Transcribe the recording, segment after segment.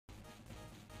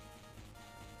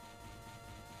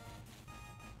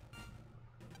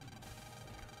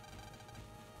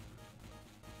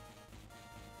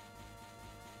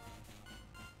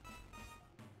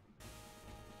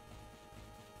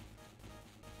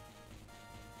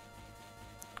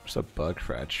What's a bug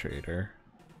frat trader?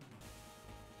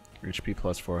 HP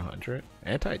plus 400.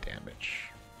 Anti-damage.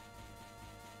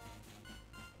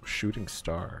 Shooting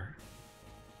star.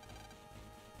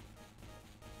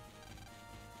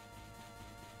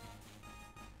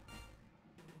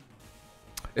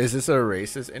 Is this a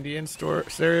racist Indian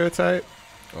stereotype?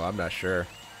 Well, I'm not sure.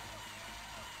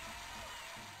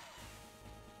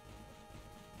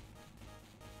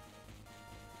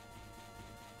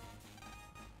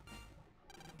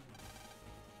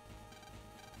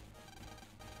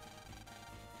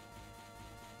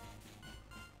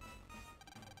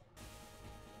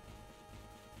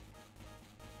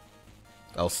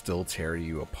 I'll still tear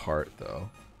you apart,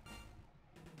 though.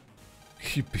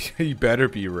 You better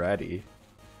be ready.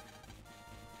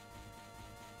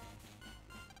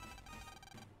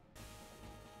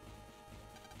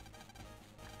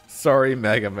 Sorry,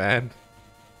 Mega Man.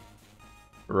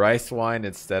 Rice wine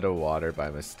instead of water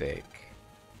by mistake.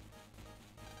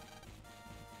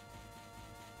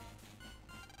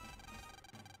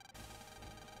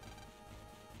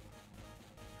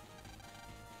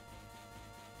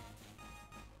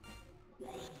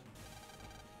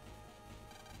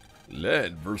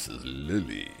 Lead versus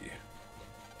Lily.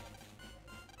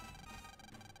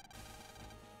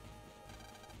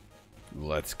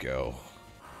 Let's go.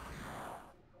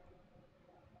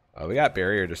 We got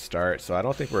barrier to start, so I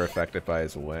don't think we're affected by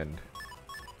his wind.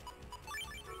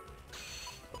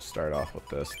 Let's start off with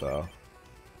this, though.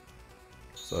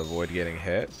 So avoid getting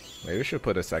hit. Maybe we should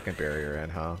put a second barrier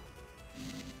in, huh?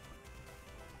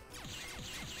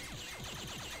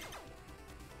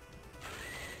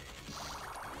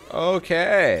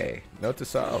 Okay. Note to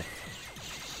self.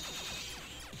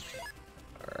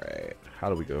 Alright. How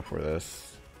do we go for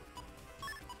this?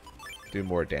 Do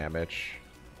more damage.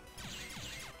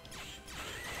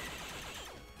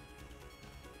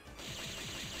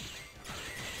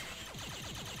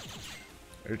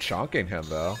 They're chonking him,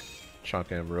 though.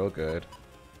 Chonking him real good.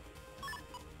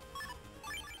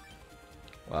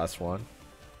 Last one.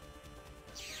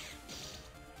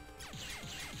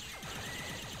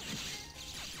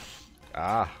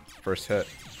 Ah, first hit.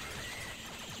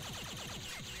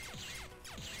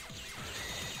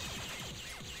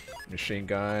 Machine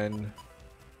gun.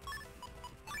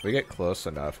 If we get close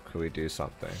enough, could we do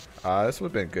something? This would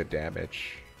have been good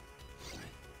damage.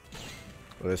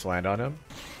 Will this land on him?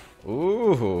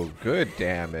 Ooh, good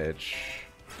damage.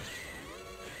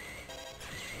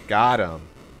 Got him.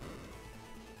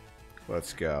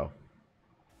 Let's go.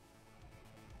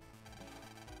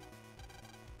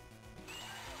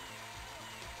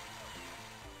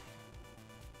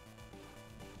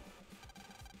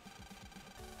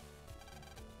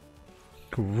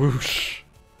 Whoosh.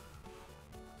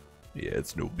 Yeah,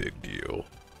 it's no big deal.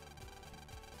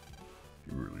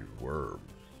 You really were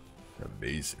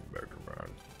amazing, Megaman.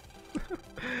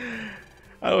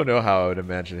 I don't know how I would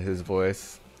imagine his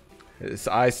voice. His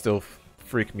eyes still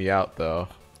freak me out, though.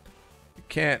 You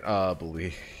can't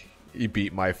believe he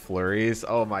beat my flurries.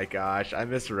 Oh my gosh, I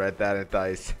misread that and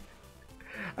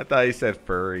I thought he said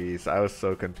furries. I was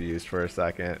so confused for a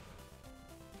second.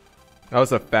 That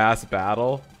was a fast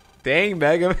battle. Dang,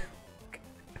 Megaman.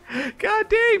 God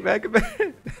dang,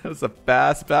 Megaman. That was a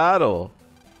fast battle.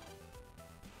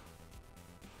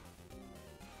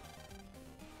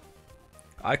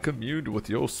 I communed with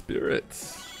your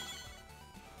spirits.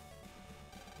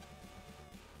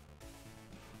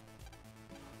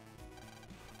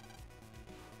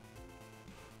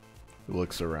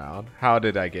 Looks around. How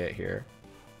did I get here?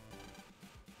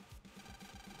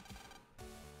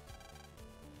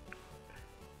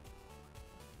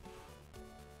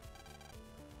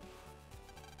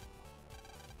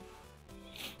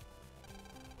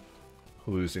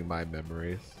 Losing my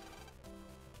memories.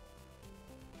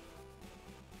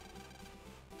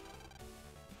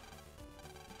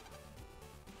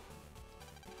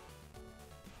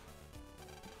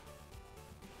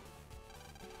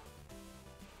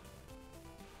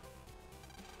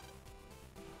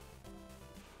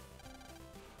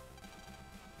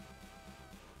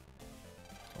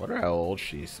 I wonder how old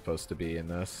she's supposed to be in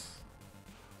this.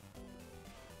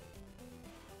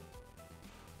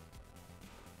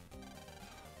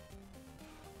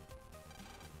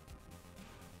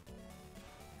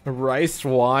 Rice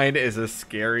wine is a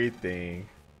scary thing.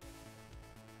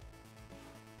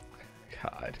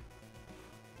 God.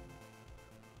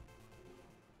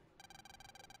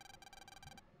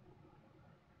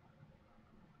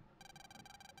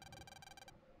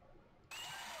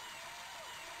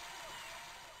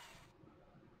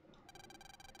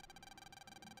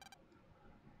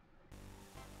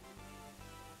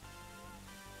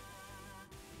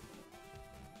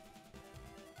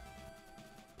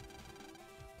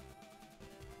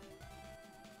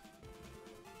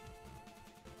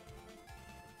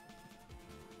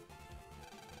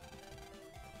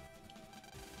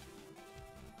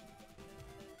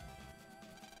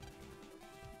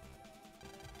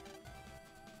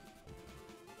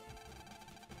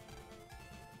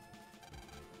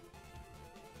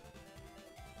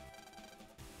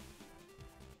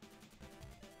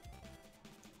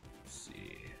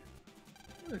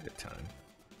 A good time.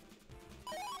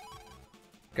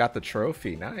 Got the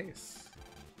trophy, nice.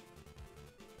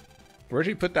 Where'd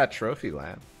you put that trophy,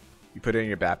 Lamb? You put it in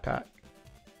your backpack?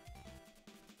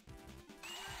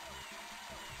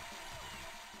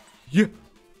 Yeah.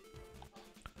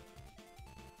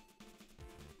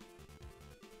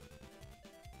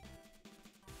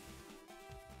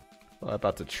 Well, I'm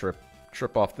about to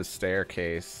trip off the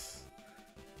staircase.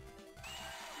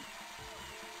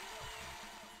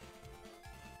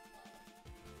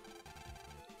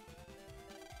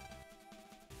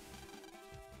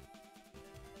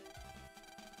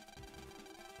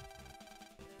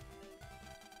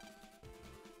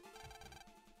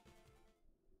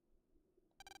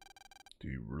 Do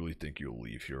you really think you'll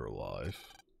leave here alive?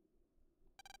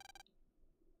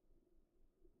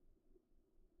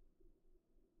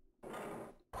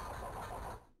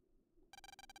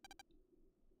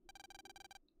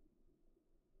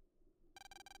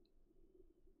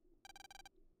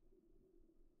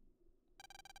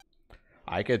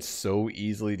 I could so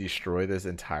easily destroy this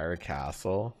entire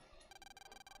castle.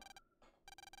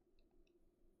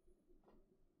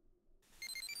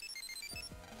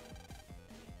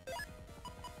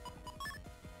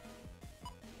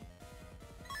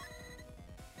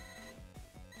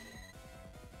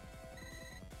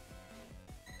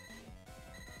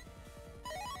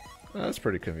 Oh, that's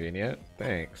pretty convenient.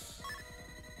 Thanks.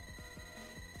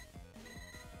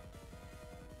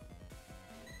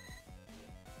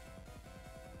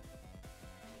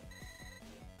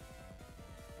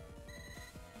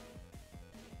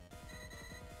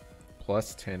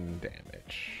 Plus 10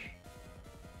 damage.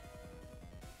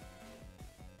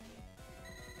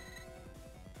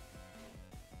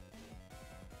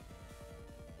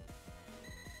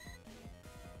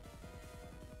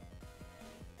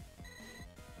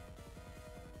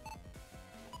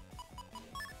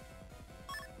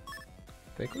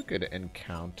 I think we could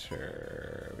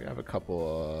encounter. We have a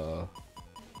couple.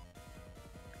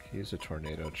 Use a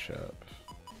tornado chip.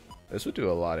 This would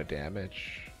do a lot of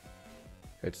damage.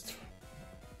 It's.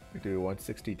 We do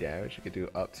 160 damage. We could do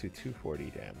up to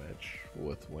 240 damage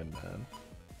with Windman.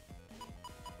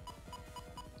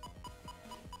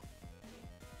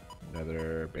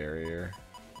 Another barrier.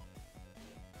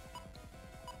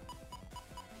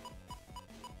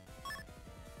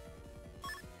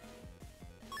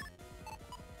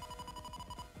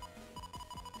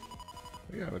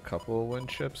 We have a couple of wind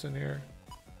chips in here.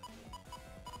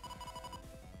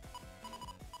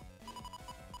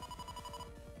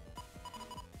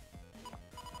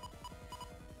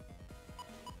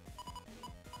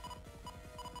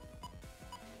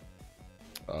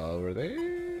 Were they?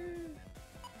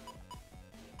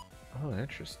 Oh,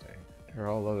 interesting. They're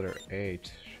all other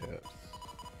 8 ships.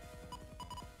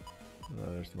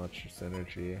 No, there's much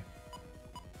synergy.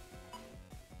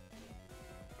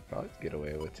 Probably get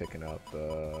away with taking out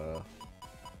the.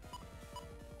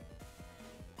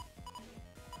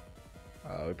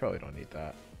 We probably don't need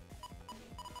that.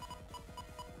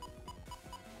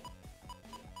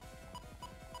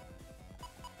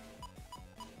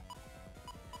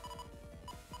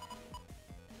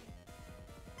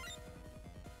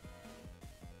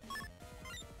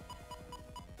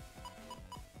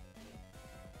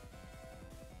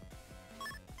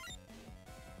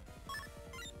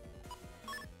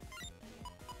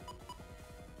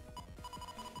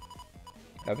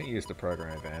 I haven't used the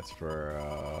program advance for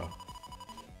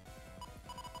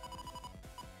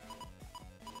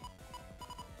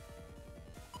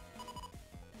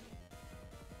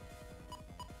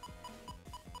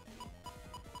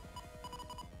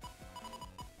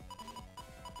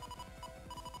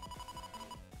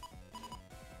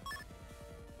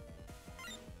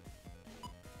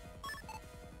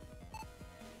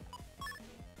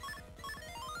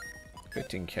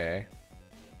 $15K.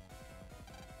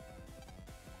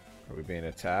 Are we being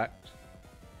attacked?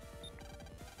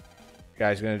 You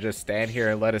guys gonna just stand here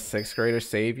and let a 6th grader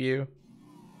save you?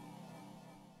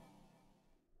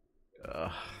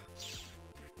 Ugh.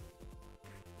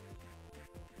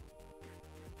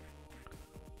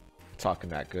 Talking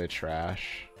that good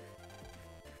trash.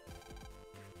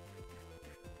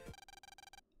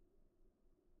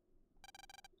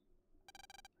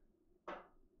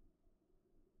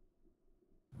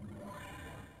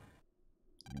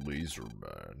 Laser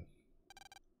man.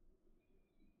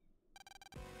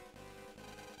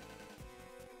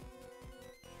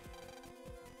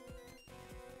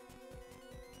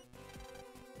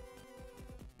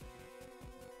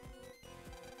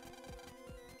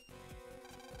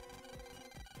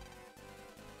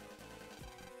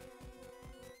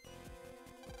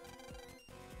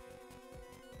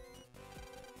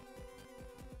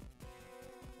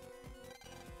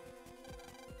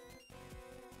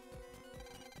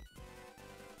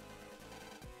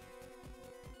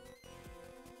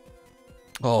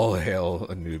 All hail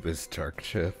Anubis Dark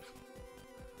Chip.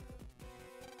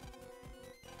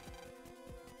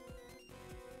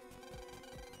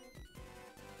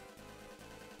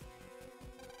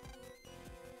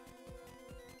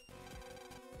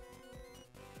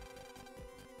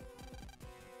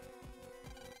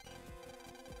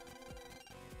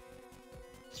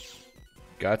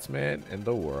 Gutsman in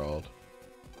the world.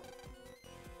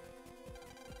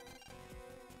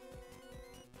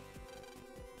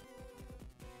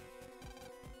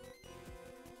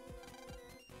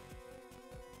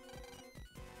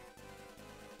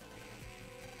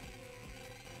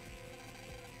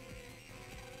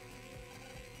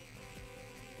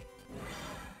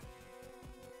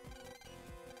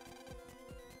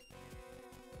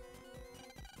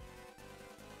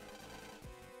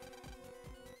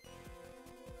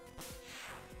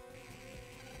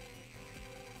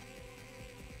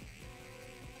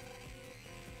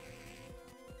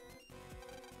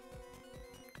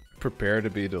 Prepare to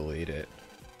be deleted.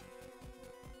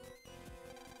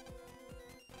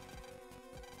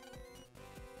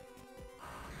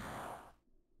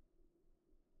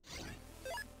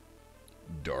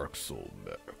 Dark Soul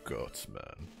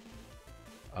Gutsman.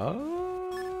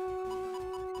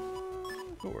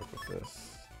 Go work with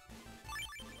this.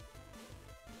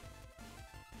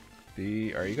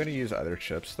 Are you gonna use other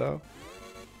chips though?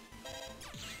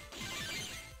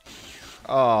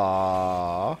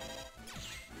 Aww.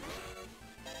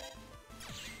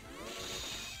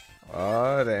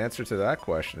 The answer to that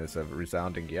question is a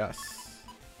resounding yes.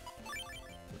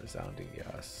 Resounding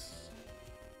yes.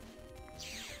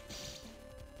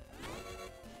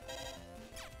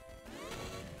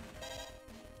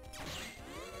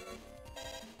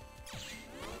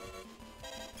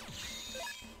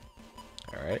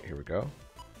 Alright, here we go.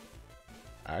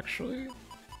 Actually...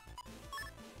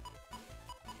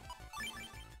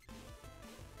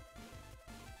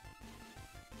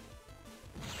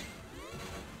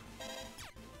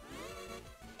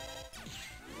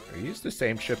 use the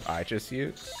same chip I just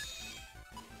used.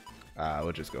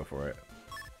 We'll just go for it.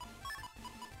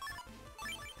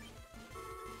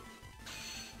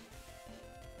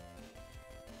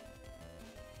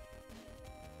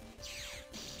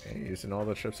 Okay, using all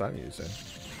the chips I'm using.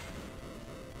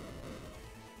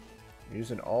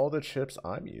 Using all the chips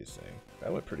I'm using.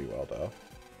 That went pretty well though.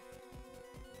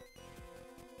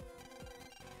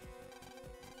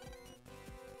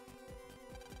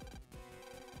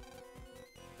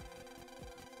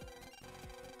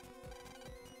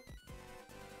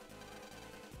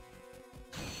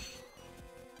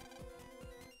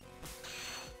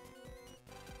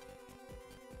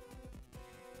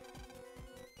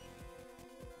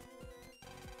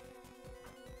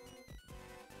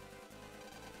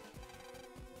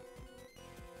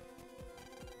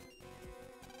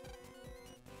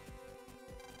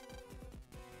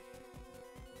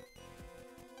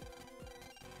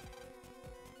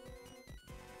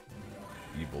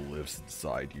 Evil lives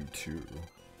inside you too.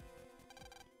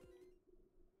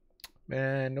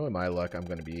 Man, knowing my luck, I'm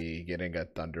gonna be getting a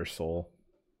Thunder Soul.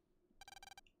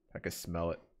 I can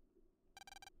smell it.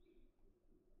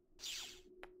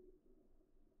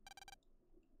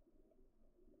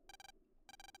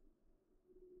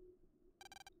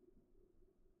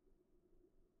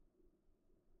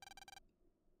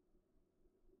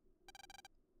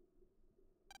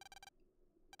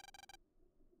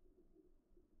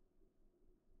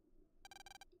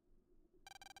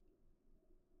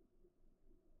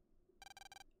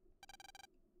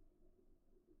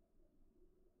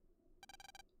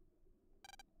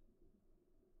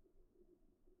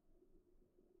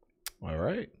 All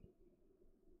right.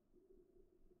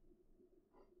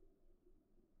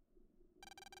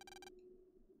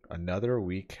 Another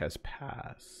week has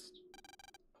passed.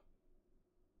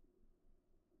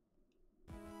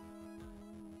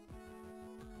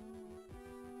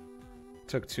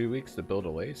 Took 2 weeks to build a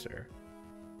laser.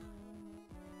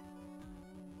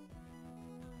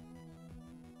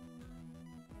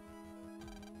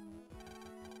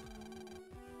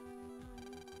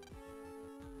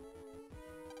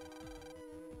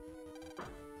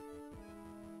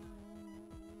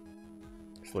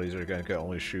 This laser gun can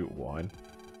only shoot one.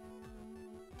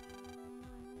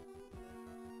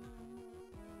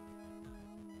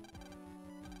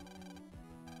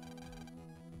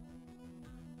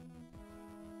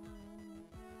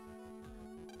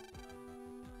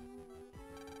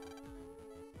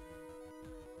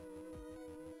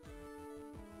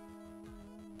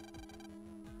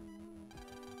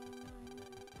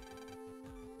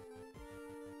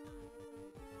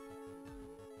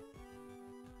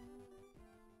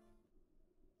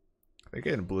 I think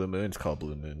in Blue Moon it's called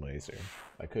Blue Moon Laser.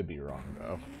 I could be wrong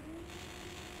though.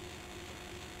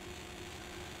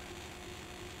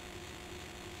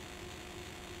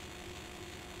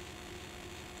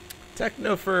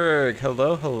 Technoferg,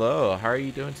 hello, hello. How are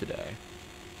you doing today?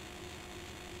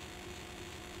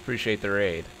 Appreciate the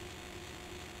raid.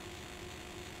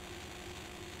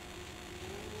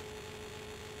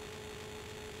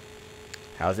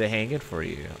 How's it hanging for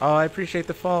you? Oh, I appreciate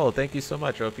the follow. Thank you so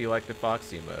much. I hope you like the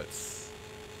Fox emotes.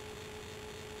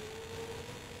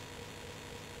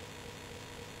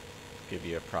 Give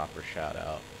you a proper shout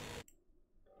out.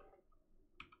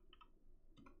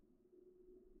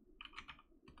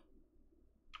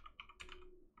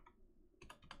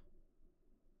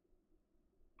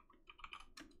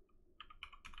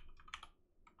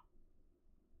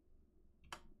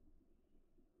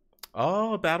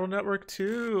 Oh, Battle Network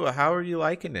 2. How are you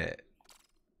liking it?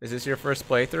 Is this your first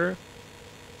playthrough?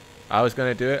 I was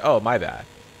gonna do it. Oh, my bad.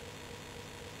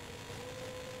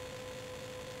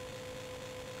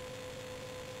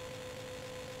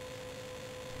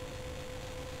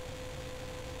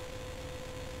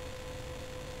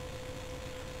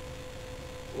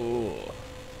 Ooh.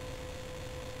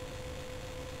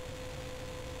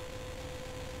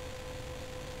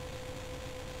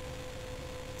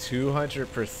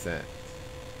 $200%.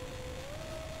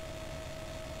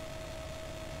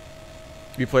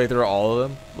 You played through all of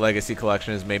them? Legacy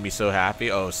Collection has made me so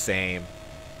happy. Oh, same.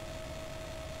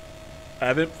 I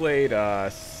haven't played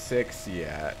 6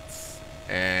 yet.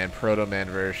 And Proto Man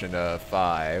version of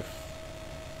 5.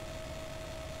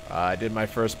 I did my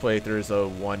first playthroughs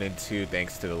of 1 and 2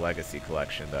 thanks to the Legacy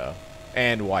Collection though.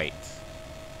 And White.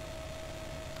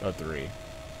 Of 3.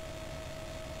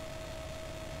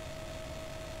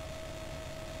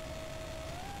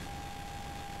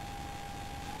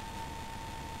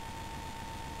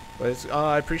 But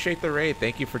I appreciate the raid.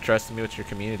 Thank you for trusting me with your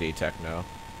community, Techno.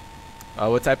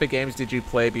 What type of games did you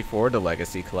play before the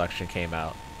Legacy Collection came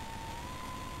out?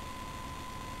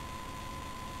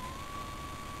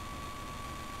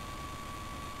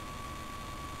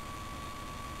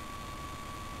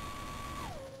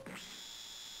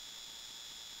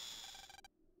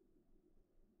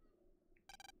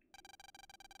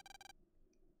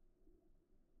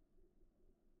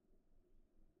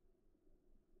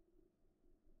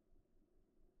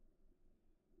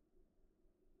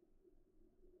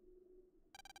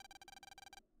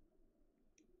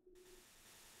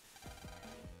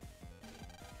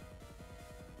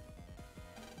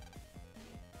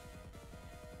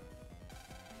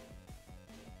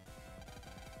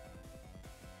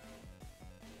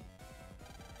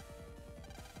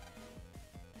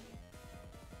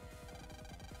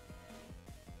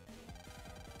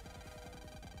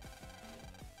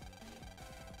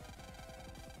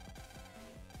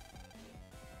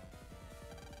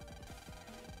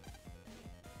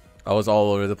 I was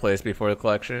all over the place before the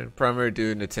collection. Primarily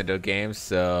do Nintendo games,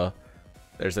 so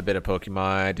there's a bit of Pokemon.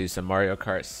 I do some Mario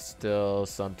Kart still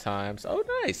sometimes. Oh,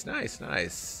 nice, nice,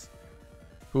 nice.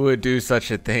 Who would do such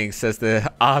a thing? Says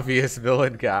the obvious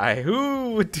villain guy.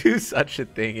 Who would do such a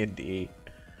thing, indeed?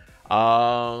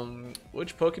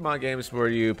 Which Pokemon games were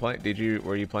you playing?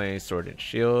 Were you playing Sword and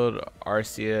Shield,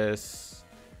 Arceus,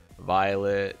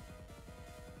 Violet?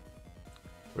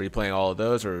 Were you playing all of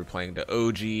those, or were you playing the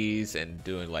OGs and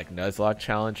doing like Nuzlocke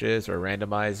challenges or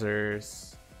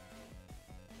randomizers?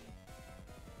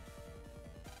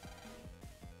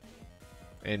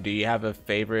 And do you have a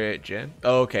favorite gen?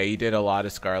 Oh, okay, you did a lot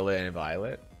of Scarlet and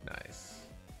Violet. Nice.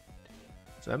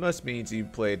 So that must means you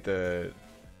played the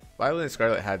Violet and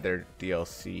Scarlet had their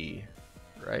DLC,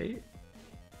 right?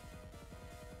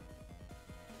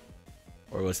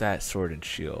 Or was that Sword and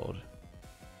Shield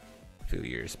a few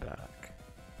years back?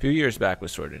 A few years back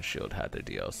was Sword and Shield had their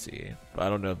DLC, but I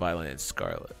don't know if Violet and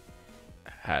Scarlet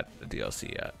had the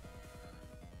DLC yet.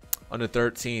 On the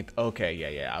 13th, okay,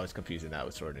 yeah, I was confusing that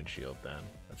with Sword and Shield then,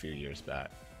 a few years back.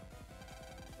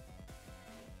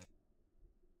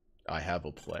 I have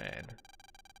a plan.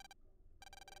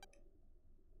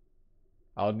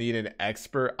 I'll need an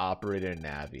expert operator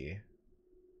Navi.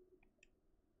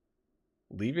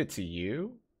 Leave it to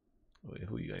you? Wait,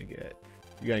 who are you gonna get?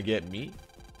 You gonna get me?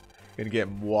 Gonna get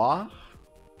moi?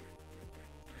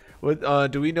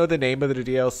 What, do we know the name of the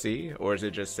DLC? Or is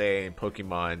it just saying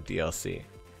Pokemon DLC?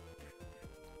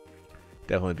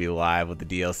 Definitely be live with the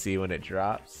DLC when it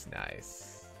drops.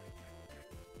 Nice.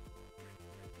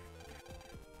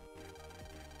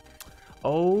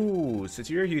 Oh, since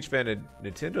you're a huge fan of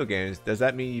Nintendo games, does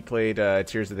that mean you played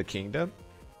Tears of the Kingdom?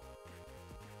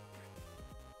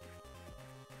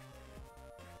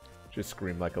 Just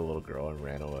screamed like a little girl and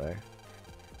ran away.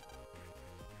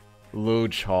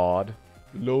 Load chod.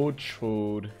 Load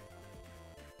chode.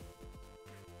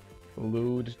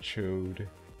 Load chode.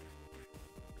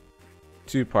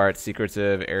 2 parts, Secrets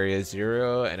of Area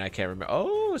Zero, and I can't remember.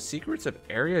 Oh, Secrets of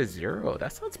Area Zero.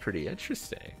 That sounds pretty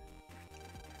interesting.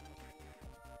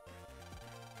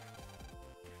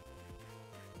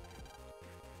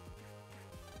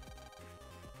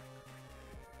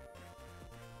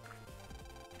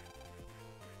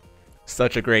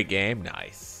 Such a great game.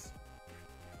 Nice.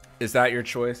 Is that your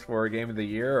choice for Game of the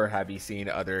Year, or have you seen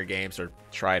other games or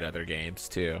tried other games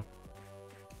too?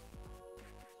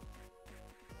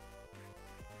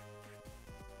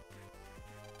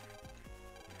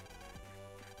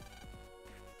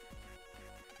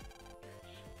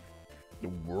 The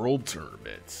World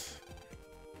Tournament.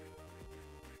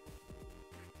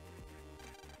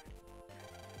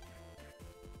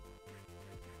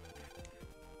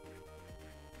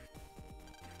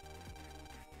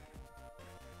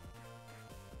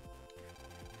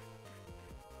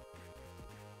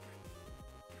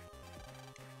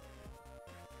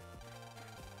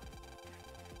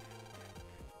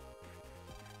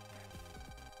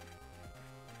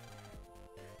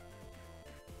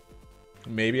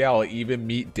 Maybe I'll even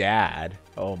meet Dad.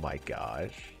 Oh my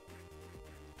gosh.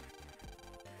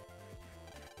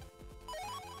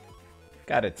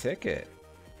 Got a ticket.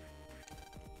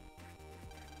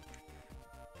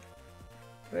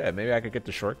 Yeah, maybe I could get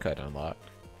the shortcut unlocked.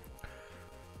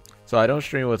 So I don't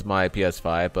stream with my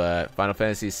PS5, but Final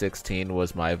Fantasy 16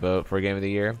 was my vote for Game of the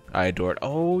Year. I adored.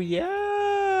 Oh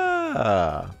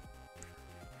yeah.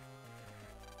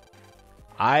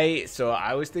 I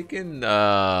was thinking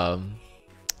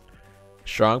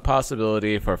strong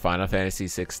possibility for Final Fantasy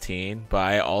 16, but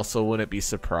I also wouldn't be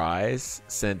surprised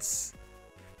since,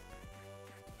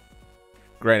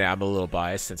 granted, I'm a little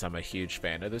biased since I'm a huge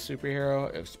fan of the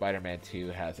superhero, if Spider-Man 2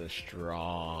 has a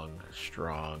strong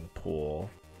pull.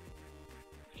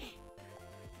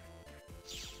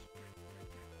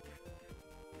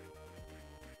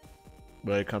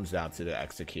 But it comes down to the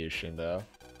execution though.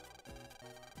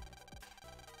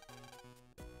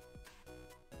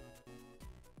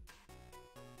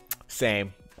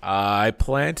 Same. I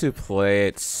plan to play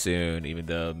it soon, even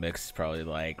though Mix is probably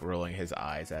like rolling his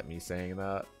eyes at me saying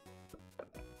that.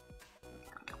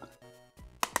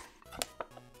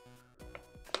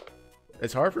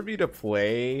 It's hard for me to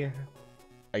play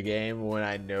a game when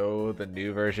I know the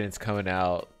new version's coming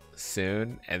out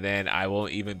soon, and then I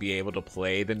won't even be able to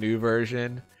play the new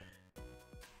version.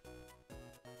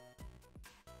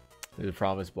 The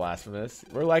problem is Blasphemous.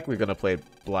 We're likely gonna play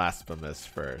Blasphemous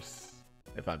first,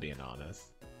 if I'm being honest.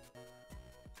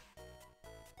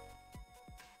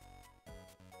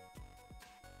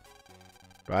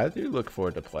 But I do look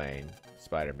forward to playing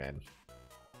Spider-Man.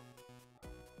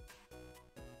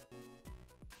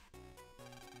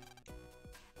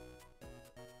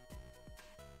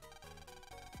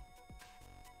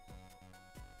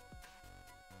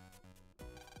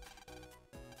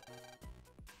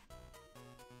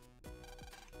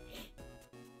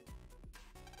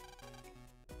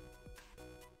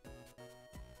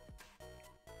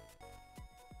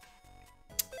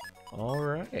 All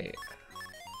right.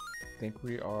 I think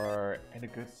we are in a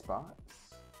good spot.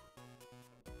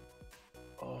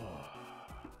 Oh,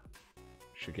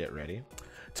 should get ready.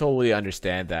 Totally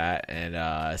understand that. And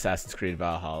Assassin's Creed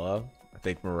Valhalla. I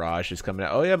think Mirage is coming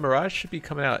out. Oh yeah, Mirage should be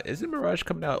coming out. Isn't Mirage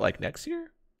coming out like next year?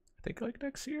 I think like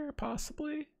next year,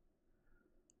 possibly.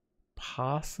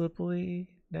 Possibly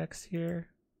next year.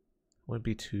 Wouldn't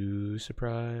be too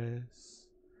surprised.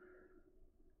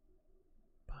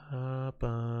 Ba,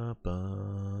 ba,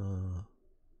 ba.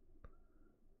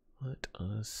 Let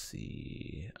us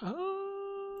see. Oh,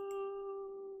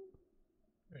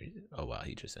 oh wow,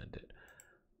 he just ended.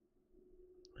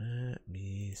 Let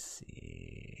me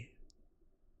see.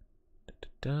 Da,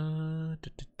 da, da,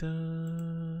 da,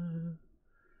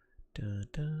 da,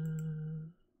 da.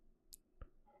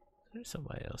 There's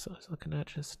somebody else I was looking at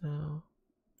just now.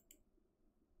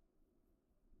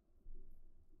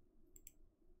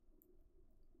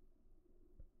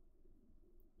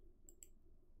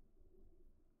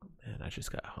 Man, I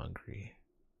just got hungry.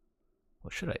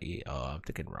 What should I eat? Oh, I'm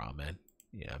thinking ramen.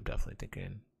 Yeah, I'm definitely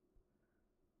thinking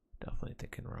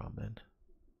ramen.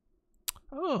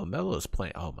 Oh, Mello's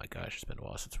playing. Oh my gosh, it's been a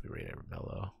while since we rated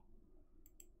Mello.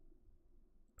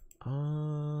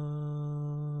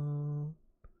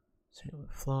 Same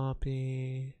with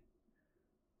Floppy.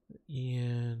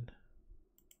 Ian.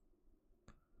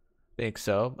 Think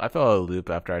so. I fell out of a loop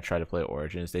after I tried to play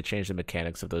Origins. They changed the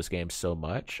mechanics of those games so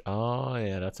much. Oh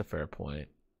yeah, that's a fair point.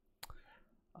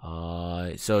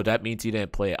 So that means you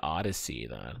didn't play Odyssey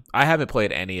then. I haven't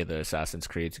played any of the Assassin's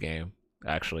Creed's game,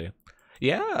 actually.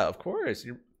 Yeah, of course.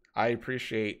 I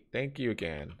appreciate. Thank you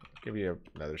again. I'll give you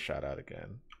another shout out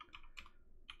again,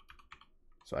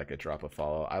 so I could drop a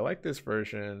follow. I like this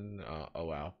version. Oh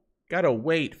wow, gotta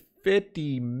wait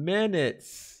 50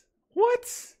 minutes.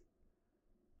 What?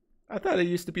 I thought it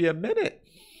used to be a minute.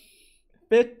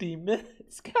 50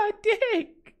 minutes. God dang.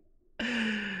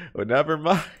 Well, never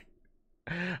mind.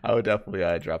 I would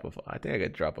definitely drop a. I think I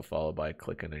could drop a follow by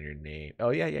clicking on your name. Oh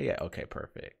yeah. Okay,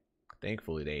 perfect.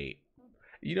 Thankfully they.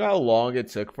 You know how long it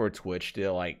took for Twitch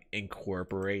to like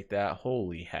incorporate that?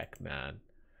 Holy heck, man.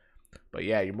 But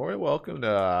yeah, you're more than welcome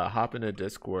to hop into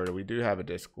Discord. We do have a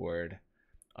Discord.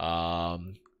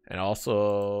 And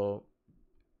also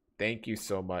thank you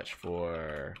so much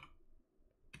for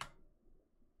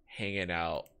hanging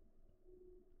out,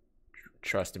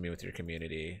 trusting me with your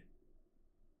community.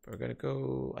 We're gonna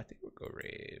go, I think we'll go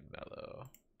raid Mellow.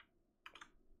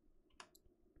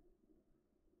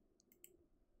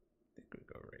 I think we'll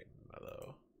go raid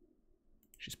Mellow.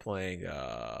 She's playing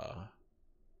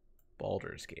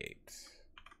Baldur's Gate.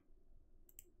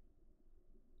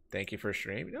 Thank you for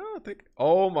streaming. No,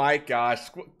 oh my gosh.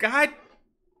 God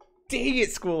dang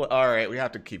it, school. Alright, we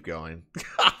have to keep going.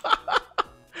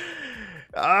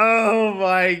 Oh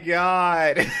my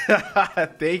god.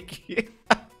 Thank you.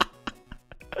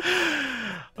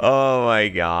 Oh my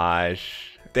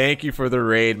gosh. Thank you for the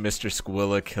raid, Mr.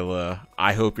 Squilla Killa.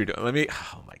 I hope you're doing.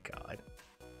 Oh my god.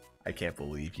 I can't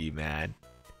believe you, man.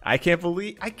 I can't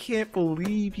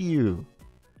believe you.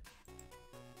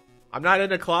 I'm not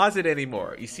in a closet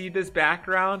anymore. You see this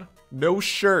background? No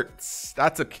shirts.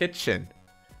 That's a kitchen.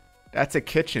 That's a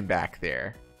kitchen back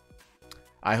there.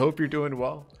 I hope you're doing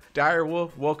well. Dire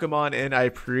Wolf, welcome on in. I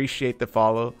appreciate the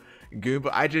follow. Goomba,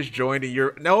 I just joined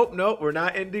your. Nope, we're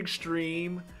not ending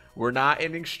stream. We're not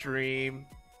ending stream.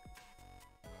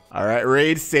 All right,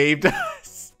 Raid saved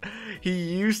us. He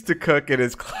used to cook in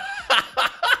his. God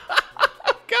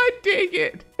dang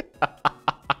it.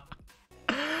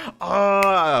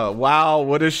 Oh, wow,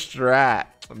 what a strat.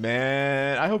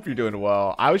 Man, I hope you're doing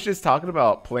well. I was just talking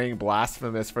about playing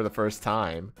Blasphemous for the first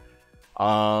time.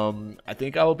 I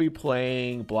think I will be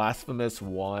playing Blasphemous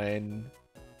 1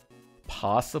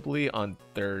 possibly on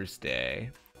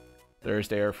Thursday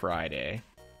or Friday.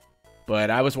 But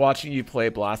I was watching you play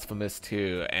Blasphemous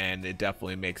 2, and it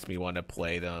definitely makes me want to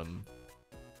play them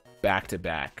back to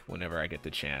back whenever I get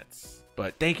the chance.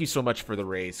 But thank you so much for the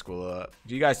raid, Squilla.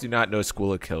 If you guys do not know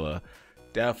Squilla Killa,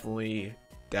 definitely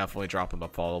drop him a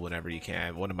follow whenever you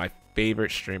can. One of my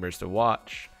favorite streamers to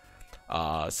watch.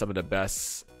 Some of the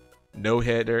best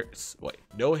no-hit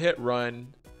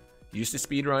run. Used to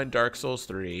speedrun Dark Souls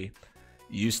 3.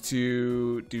 Used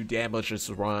to do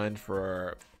damageless run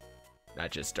for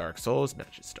not just Dark Souls 2,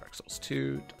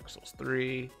 Dark Souls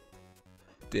 3.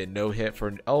 Did no hit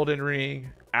for Elden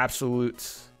Ring.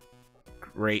 Absolute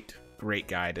great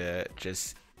guy to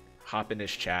just hop in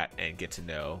his chat and get to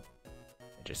know.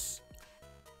 Just,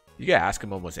 you gotta ask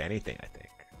him almost anything, I think.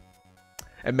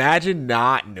 Imagine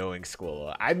not knowing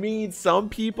Squilla. I mean, some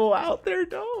people out there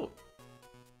don't.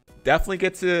 Definitely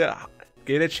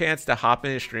get a chance to hop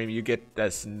in his stream. You get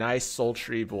this nice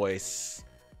sultry voice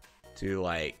to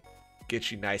like get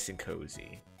you nice and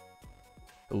cozy.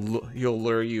 He'll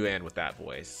lure you in with that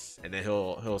voice, and then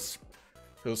he'll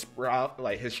sprout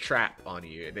like his trap on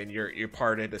you, and then you're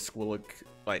part of the Squilla,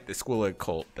 like the Squilla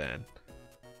cult. Then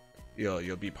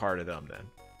you'll be part of them then.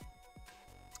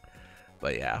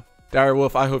 But yeah, Dire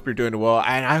Wolf, I hope you're doing well,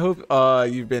 and I hope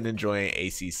you've been enjoying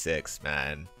AC6,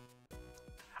 man.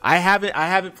 I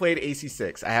haven't played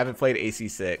AC6. I haven't played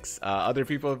AC6. Other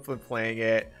people have been playing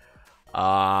it.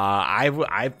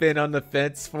 I've been on the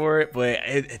fence for it, but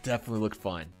it definitely looked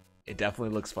fun. It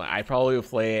definitely looks fun. I probably will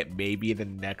play it maybe in the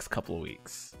next couple of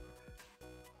weeks.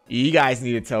 You guys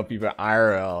need to tell people at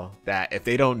IRL that if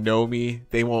they don't know me,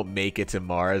 they won't make it to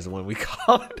Mars when we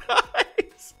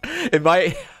colonize.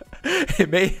 It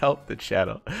may help the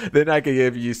channel. Then I can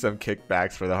give you some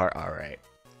kickbacks for the heart. All right.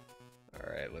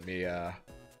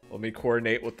 Let me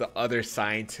coordinate with the other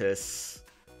scientists.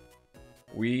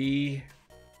 We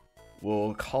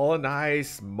will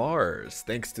colonize Mars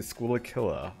thanks to Squilla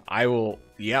Killa. I will.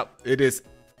 Yep, it is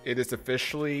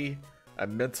officially a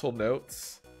mental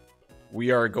notes. We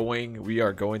are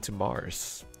going to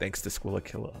Mars thanks to Squilla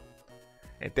Killa.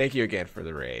 And thank you again for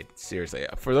the raid. Seriously,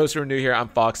 for those who are new here, I'm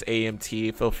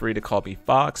Foxamt. Feel free to call me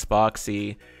Fox,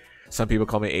 Foxy. Some people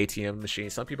call me ATM Machine.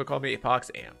 Some people call me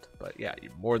Foxamt. But yeah,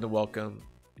 you're more than welcome.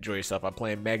 Enjoy yourself. I'm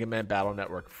playing Megaman Battle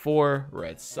Network 4,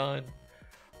 Red Sun.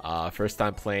 First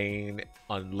time playing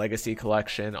on Legacy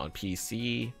Collection on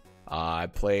PC. I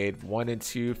played 1 and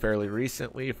 2 fairly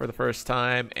recently for the first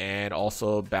time, and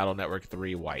also Battle Network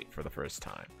 3 White for the first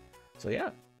time. So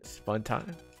yeah, it's fun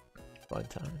time. Fun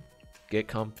time. Get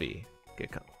comfy.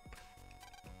 Get comfy.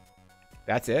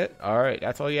 That's it? Alright,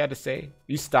 that's all you had to say?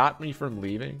 You stopped me from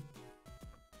leaving?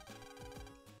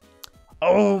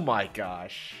 Oh my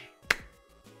gosh.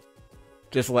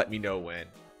 Just let me know when.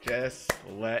 Just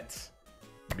let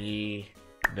me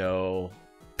know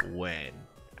when.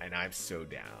 And I'm so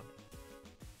down.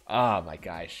 Oh my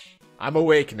gosh. I'm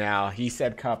awake now. He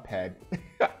said Cuphead.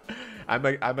 I'm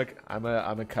a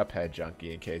Cuphead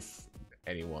junkie in case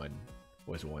anyone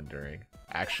was wondering.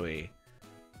 Actually,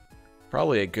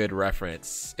 probably a good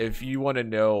reference if you want to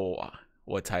know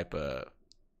what type of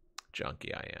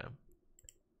junkie I am.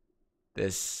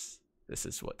 This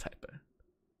is what type of.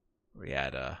 We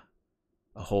had a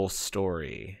whole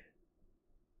story.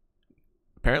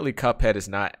 Apparently Cuphead is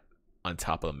not on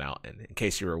top of the mountain, in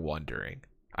case you were wondering.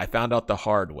 I found out the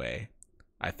hard way.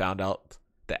 I found out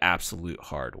the absolute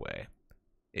hard way.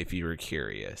 If you were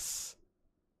curious.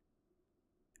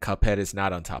 Cuphead is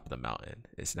not on top of the mountain.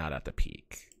 It's not at the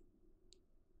peak.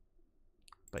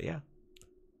 But yeah.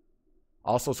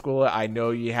 Also, Schooler, I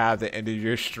know you have the end of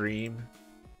your stream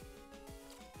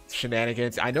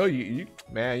shenanigans. I know you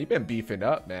man, you've been beefing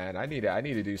up, man. I need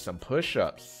to do some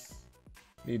push-ups.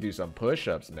 Need to do some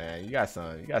push-ups, man. You got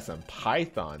some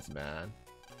pythons, man.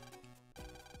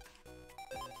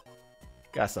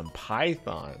 Got some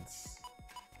pythons.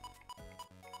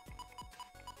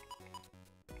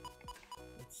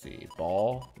 Let's see.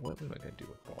 Ball. What am I gonna do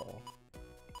with ball?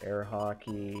 Air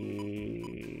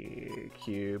hockey.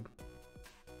 Cube.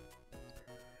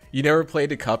 You never played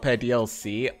the Cuphead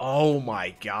DLC? Oh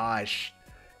my gosh.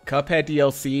 Cuphead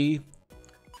DLC.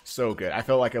 So good. I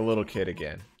felt like a little kid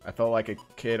again. I felt like a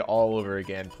kid all over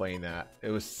again playing that. It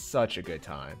was such a good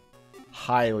time.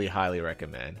 Highly, highly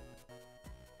recommend.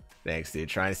 Thanks, dude.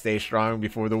 Trying to stay strong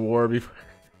before the war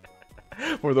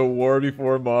for the war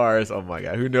before Mars. Oh my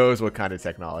god. Who knows what kind of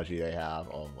technology they have?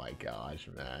 Oh my gosh,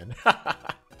 man.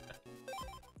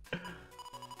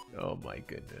 Oh my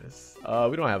goodness.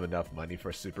 We don't have enough money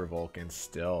for Super Vulcan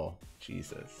still.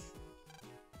 Jesus.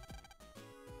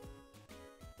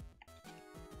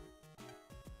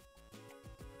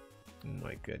 Oh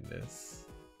my goodness.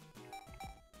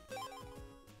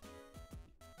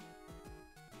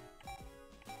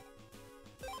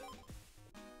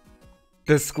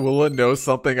 Does Schooler know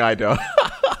something I don't?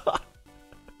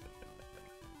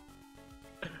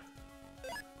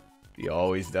 He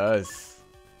always does.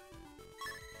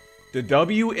 The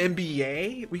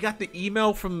WNBA? We got the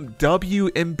email from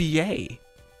WNBA.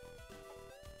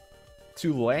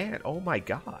 To land. Oh my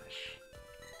gosh.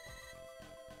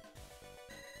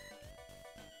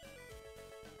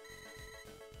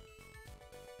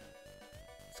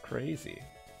 It's crazy.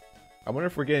 I wonder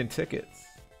if we're getting tickets.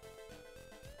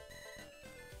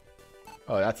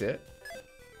 Oh, that's it?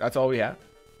 That's all we have?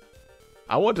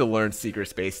 I want to learn secret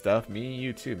space stuff. Me and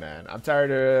you too, man. I'm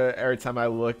tired of every time I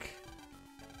look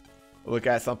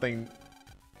at something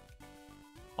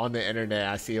on the internet,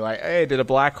 I see like, hey, did a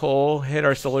black hole hit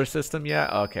our solar system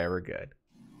yet? Okay, we're good.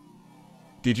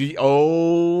 Did you?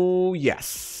 Oh,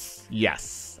 yes.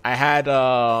 Yes. I had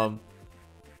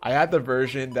the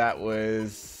version that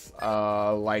was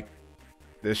like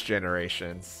this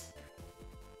generation's.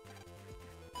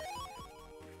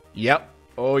 Yep.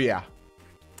 Oh yeah.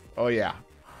 Oh yeah.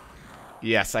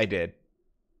 Yes, I did.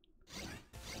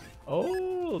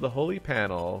 Oh, the holy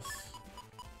panels.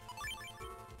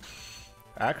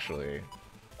 Actually.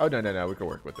 Oh, no. We can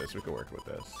work with this. We can work with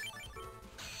this.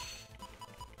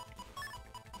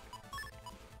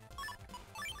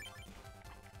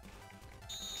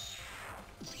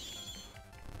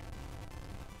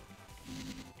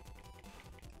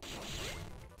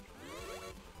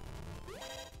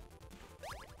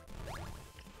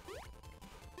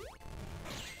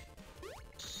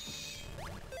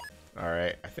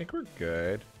 Alright, I think we're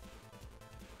good.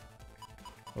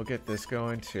 We'll get this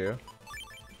going too.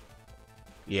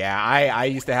 Yeah, I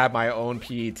used to have my own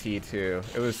PET too.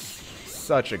 It was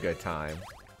such a good time.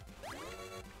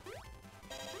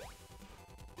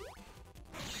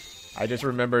 I just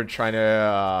remember trying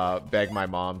to beg my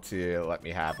mom to let me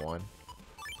have one.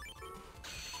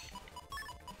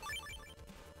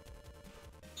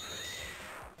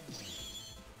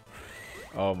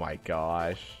 Oh my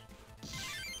gosh.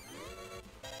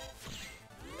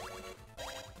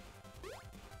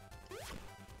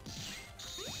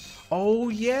 Oh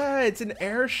yeah, it's an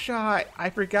air shot. I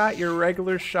forgot your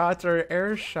regular shots are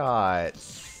air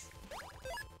shots.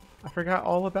 I forgot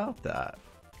all about that.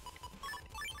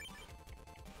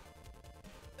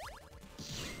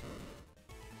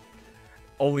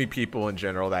 only people in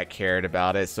general that cared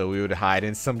about it, so we would hide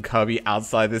in some cubby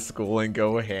outside the school and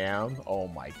go ham. Oh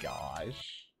my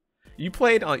gosh. You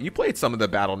played some of the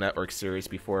Battle Network series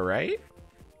before, right?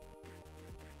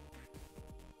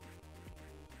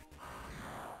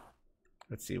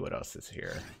 Let's see what else is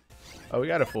here. Oh, we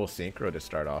got a full synchro to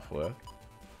start off with.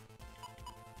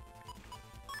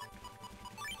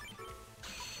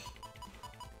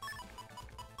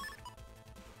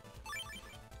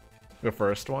 The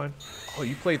first one? Oh,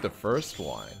 you played the first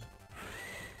one.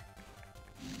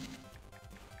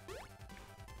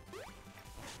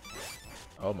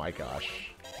 Oh my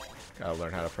gosh. Gotta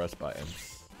learn how to press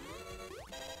buttons.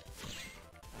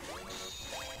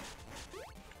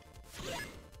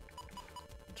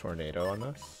 Tornado on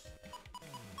this.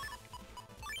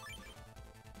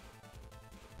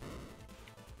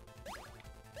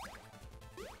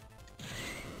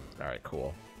 Alright,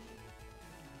 cool.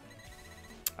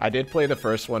 I did play the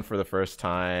first one for the first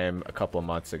time a couple of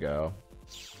months ago.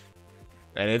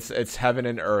 And it's heaven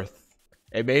and earth.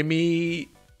 It made me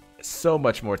so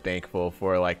much more thankful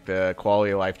for like the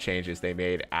quality of life changes they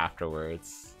made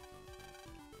afterwards.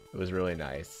 It was really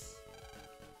nice.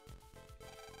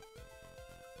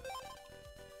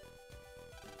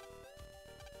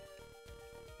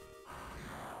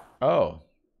 Oh.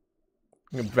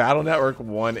 Battle Network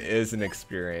 1 is an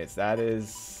experience. That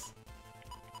is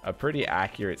a pretty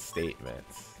accurate statement.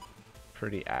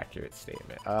 Pretty accurate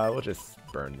statement. We'll just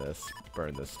burn this.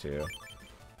 Burn this too.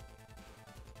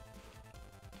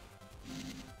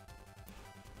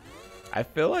 I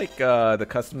feel like the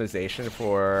customization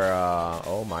for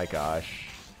oh my gosh.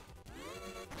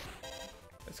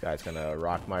 This guy's gonna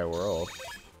rock my world.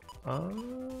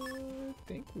 I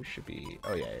think we should be.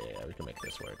 Oh yeah, we can make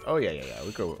this work. Oh yeah.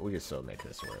 We can still make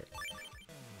this work.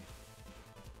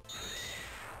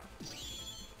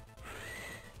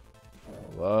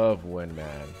 Love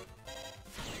Windman.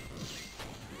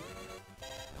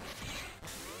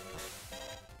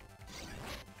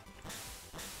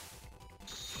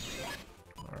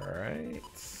 Alright.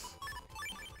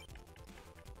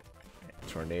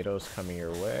 Tornadoes coming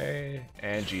your way.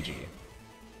 And GG.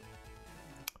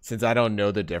 Since I don't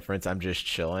know the difference, I'm just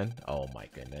chilling. Oh my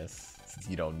goodness. Since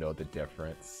you don't know the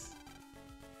difference.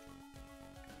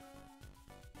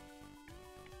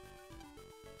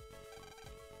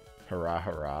 Hurrah,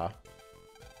 hurrah.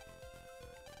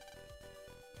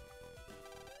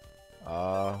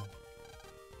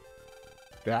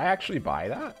 Did I actually buy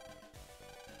that?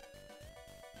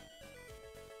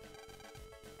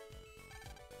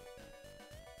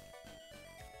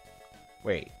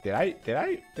 Wait, did I?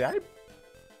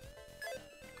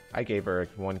 I gave her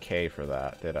 1K for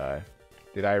that, did I?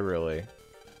 Did I really?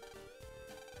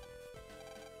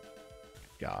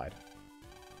 God.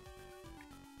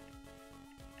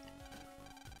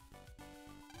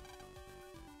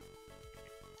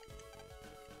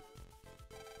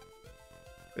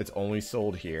 It's only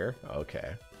sold here?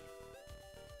 Okay.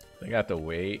 I got to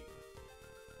wait.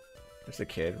 There's a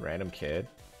kid, random kid.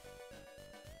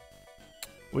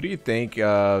 What do you think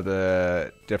of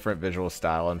the different visual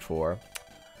style in 4?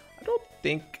 I don't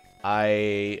think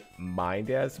I mind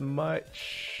as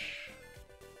much.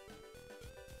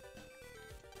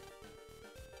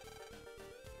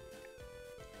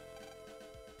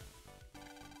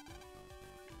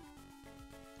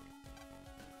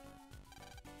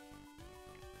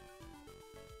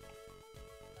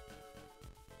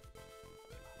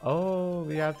 Oh,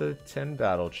 we have the 10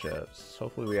 battle chips.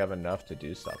 Hopefully we have enough to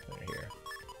do something here.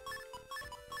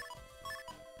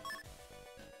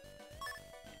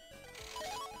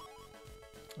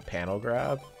 A panel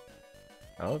grab?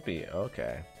 That would be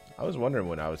okay. I was wondering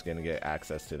when I was going to get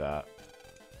access to that.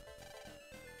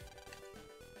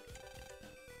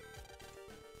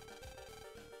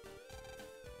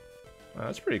 Oh,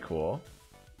 that's pretty cool.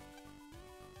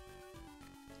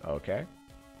 Okay.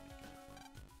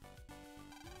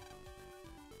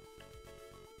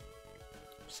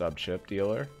 Sub-chip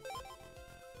dealer.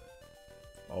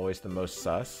 Always the most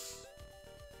sus.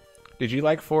 Did you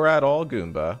like 4 at all,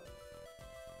 Goomba?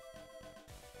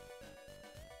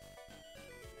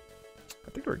 I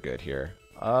think we're good here.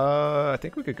 I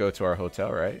think we could go to our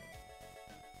hotel, right?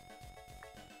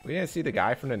 We didn't see the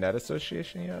guy from the Net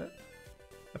Association yet?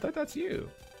 I thought that's you.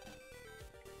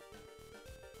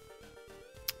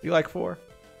 You like 4?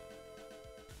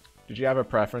 Did you have a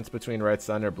preference between Red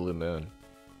Sun or Blue Moon?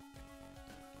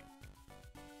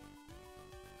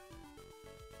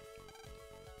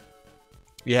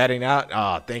 You heading out?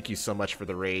 Oh, thank you so much for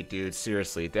the raid, dude.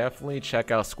 Seriously, definitely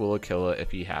check out Squillakilla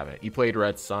if you haven't. You played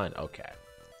Red Sun? Okay.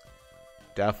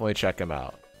 Definitely check him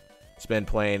out. It's been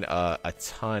playing a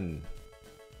ton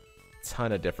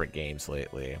ton of different games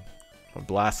lately. From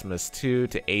Blasphemous 2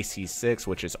 to AC6,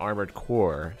 which is Armored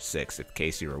Core 6, in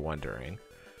case you were wondering.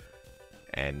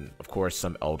 And, of course,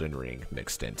 some Elden Ring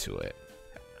mixed into it.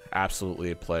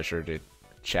 Absolutely a pleasure to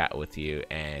chat with you,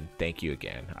 and thank you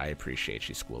again. I appreciate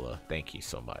you, Squilla. Thank you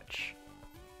so much.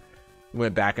 We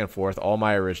went back and forth all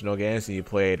my original games, and you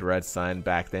played Red Sun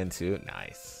back then, too?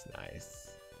 Nice,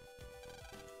 nice.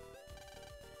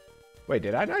 Wait,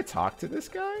 did I not talk to this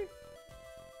guy?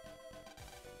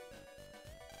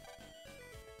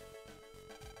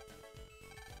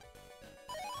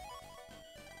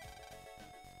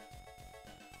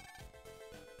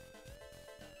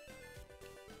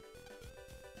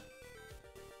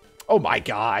 Oh my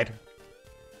god.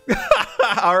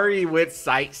 Already went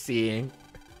sightseeing.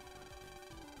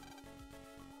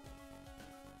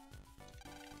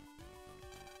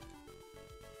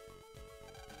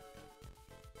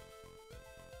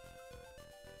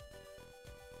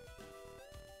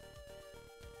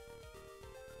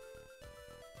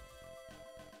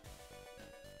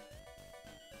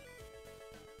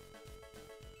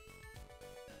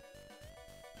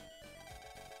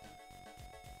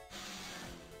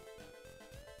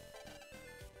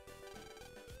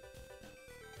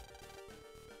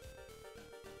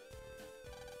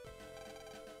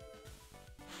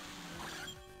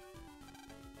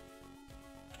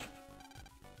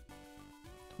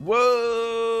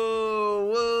 Whoa,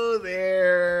 whoa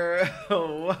there.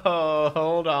 Whoa,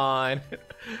 hold on.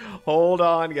 Hold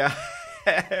on, guys.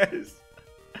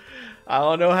 I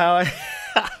don't know how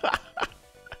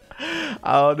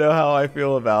I don't know how I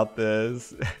feel about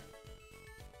this.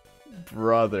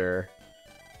 Brother.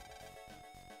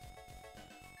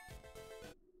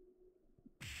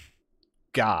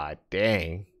 God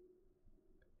dang.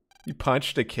 You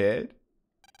punched a kid?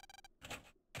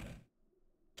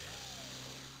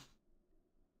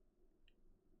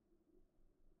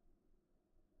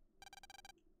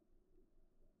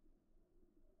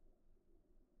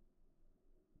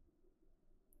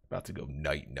 About to go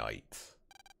night-night.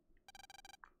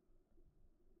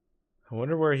 I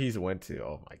wonder where he's went to.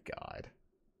 Oh my god.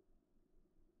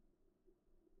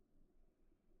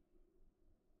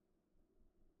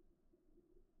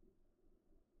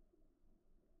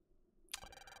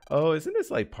 Oh, isn't this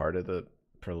like part of the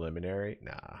preliminary?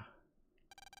 Nah.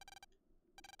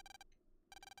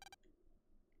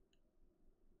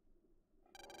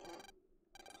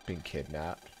 Being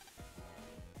kidnapped.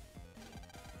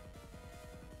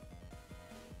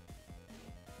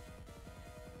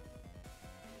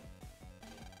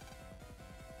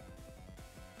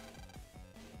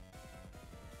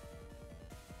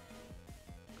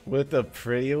 With a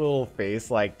pretty little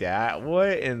face like that?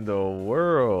 What in the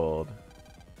world?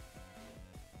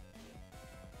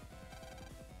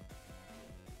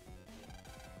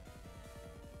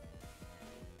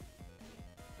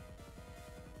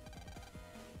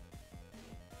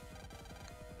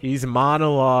 He's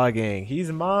monologuing. He's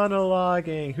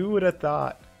monologuing. Who would have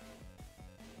thought?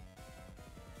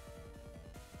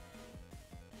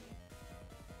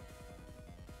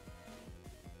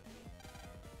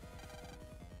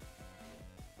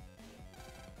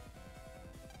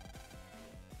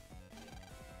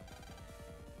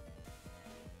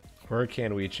 Where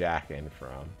can we jack in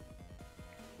from?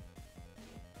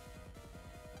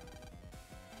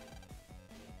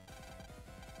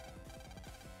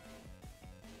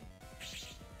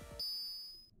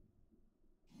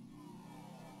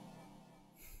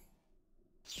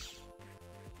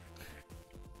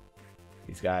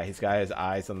 He's got his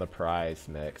eyes on the prize,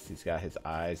 Mix. He's got his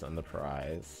eyes on the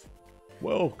prize.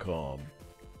 Welcome.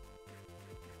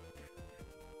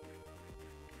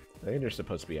 I think there's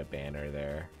supposed to be a banner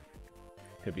there.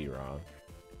 Could be wrong.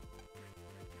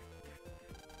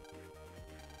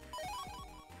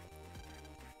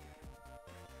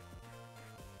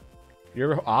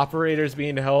 Your operator's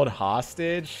being held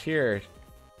hostage? Here.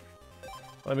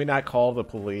 Let me not call the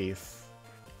police.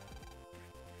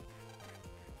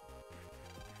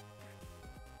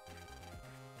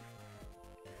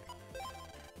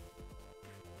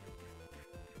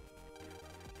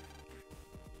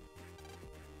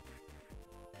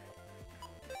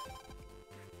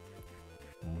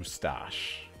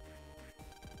 Mustache.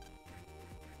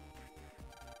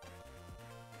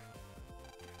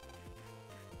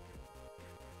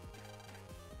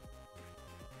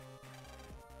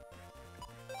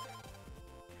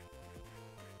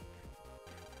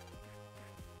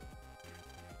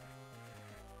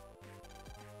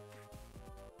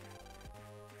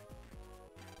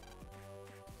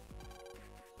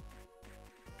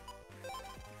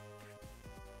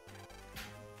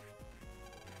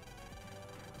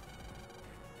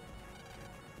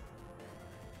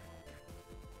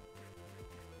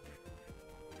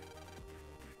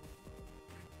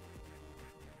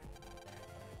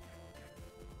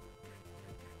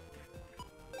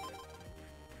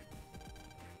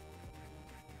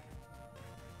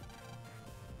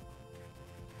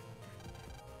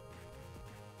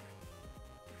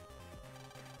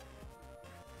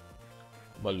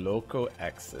 Moloko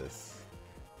X's.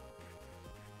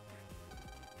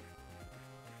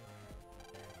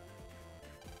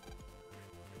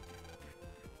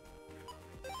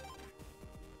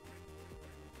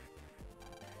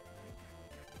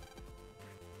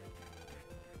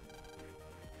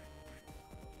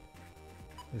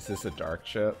 Is this a dark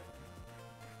chip?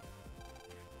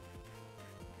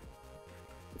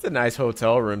 It's a nice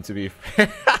hotel room to be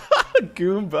fair.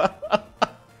 Goomba.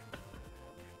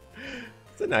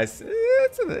 It's a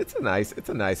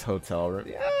nice hotel room.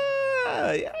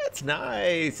 Yeah, it's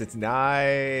nice. It's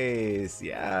nice.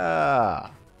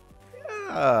 Yeah.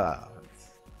 Yeah.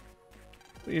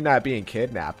 You're not being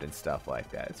kidnapped and stuff like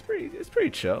that. It's pretty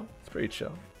chill. It's pretty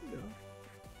chill. You know?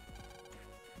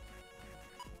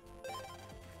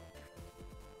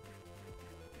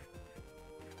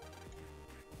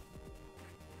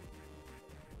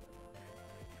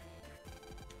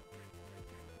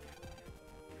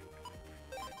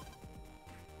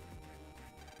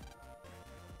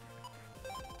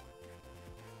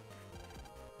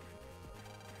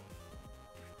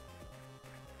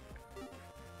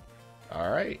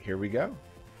 Alright, here we go.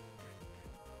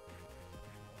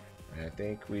 And I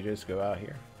think we just go out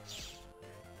here.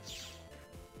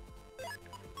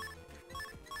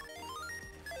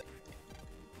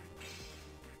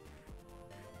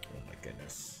 Oh my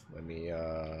goodness. Let me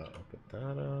open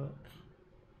that up.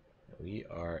 We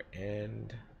are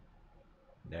in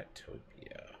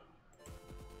Netopia.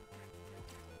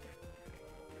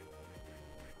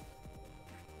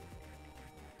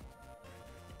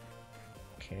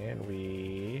 Can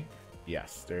we...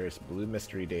 Yes, there's blue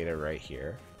mystery data right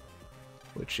here.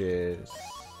 Which is...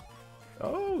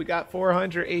 Oh, we got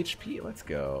 400 HP. Let's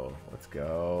go. Let's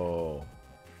go.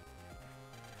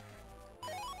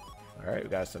 Alright, we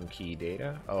got some key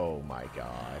data. Oh my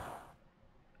god.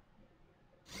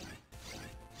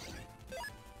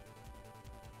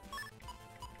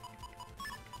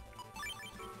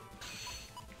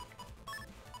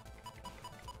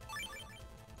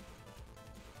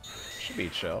 Should be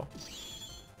chill.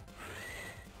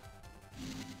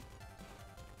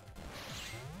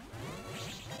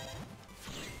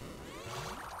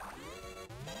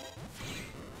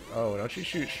 Oh, don't you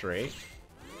shoot straight?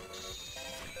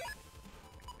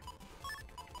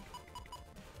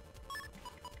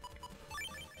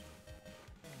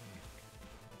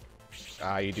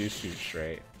 Ah, you do shoot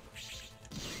straight.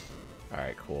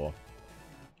 Alright, cool.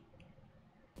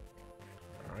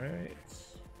 Alright.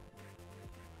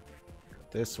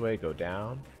 This way, go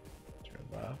down, turn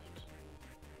left.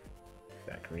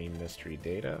 That green mystery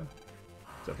data.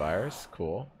 It's a virus,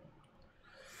 cool.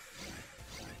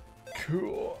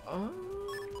 Cool. I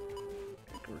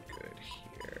think we're good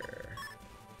here.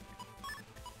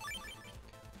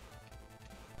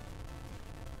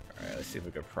 Alright, let's see if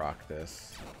we can proc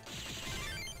this.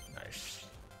 Nice.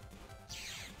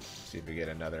 See if we get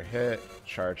another hit.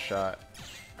 Charge shot.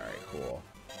 Alright, cool.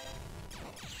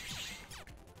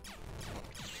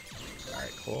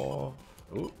 Alright, cool.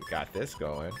 Ooh, we got this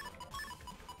going.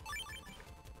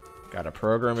 Got a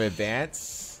program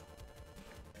advance.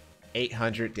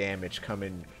 800 damage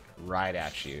coming right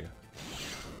at you.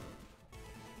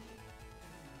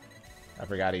 I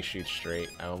forgot he shoots straight.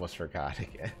 I almost forgot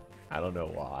again. I don't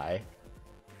know why.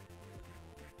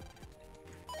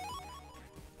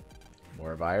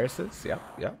 More viruses? Yep,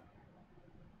 yep.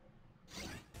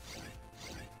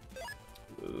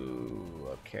 Ooh,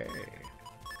 okay.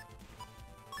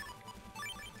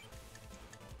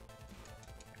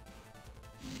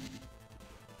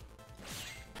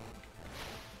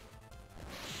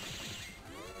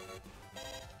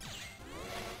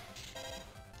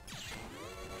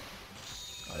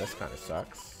 Oh, this kind of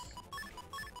sucks.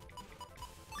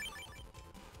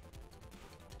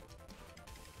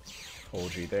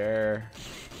 Hold you there.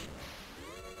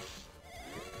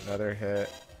 Another hit.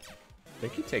 I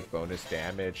think you take bonus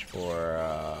damage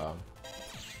for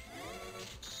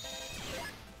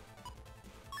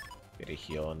get a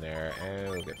heal in there, and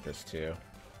we'll get this too.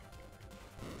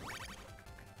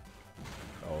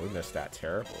 Oh, we missed that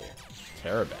terribly.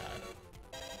 Terribad.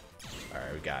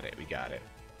 Alright, we got it, we got it.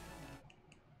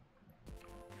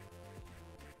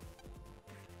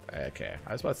 Okay,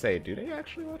 I was about to say, do they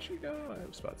actually let you go? I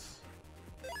was about to...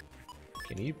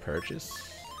 Can you purchase?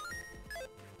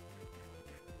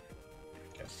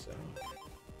 Guess so.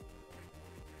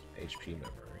 HP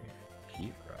memory.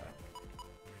 Heat wrap.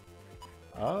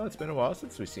 Oh, it's been a while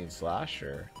since we've seen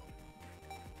Slasher.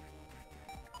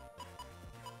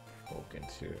 Vulcan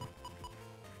too.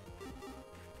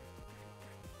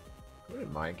 I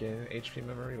wouldn't mind getting HP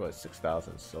memory. What,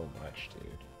 6,000? So much,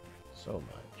 dude. So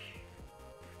much.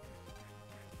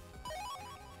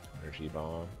 energy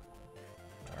bomb.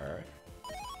 Alright.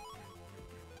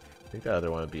 I think the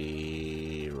other one would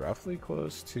be roughly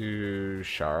close to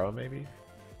Sharo, maybe?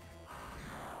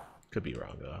 Could be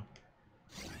wrong, though.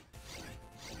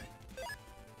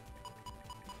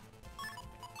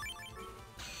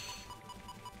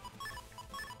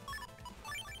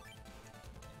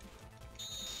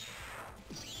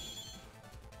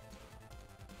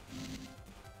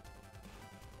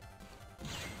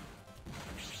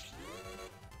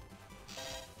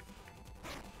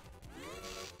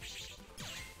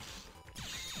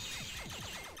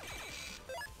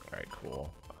 Alright,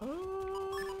 cool.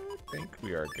 I think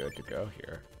we are good to go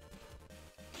here.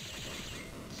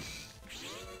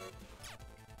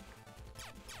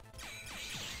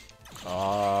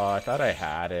 Oh, I thought I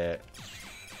had it.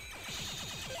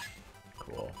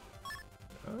 Cool.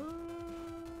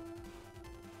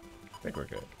 I think we're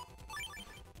good.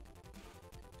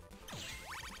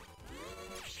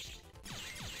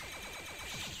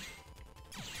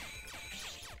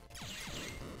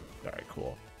 Alright,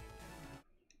 cool.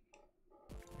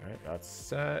 Alright, that's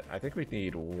set. I think we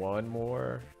need one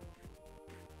more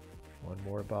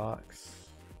box.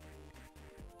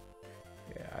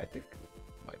 Yeah, I think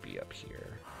it might be up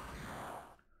here.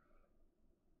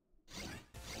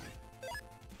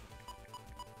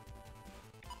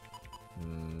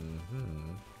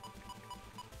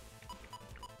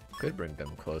 Could bring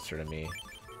them closer to me.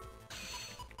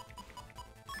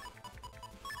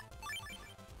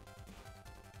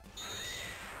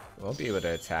 Won't be able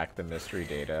to attack the mystery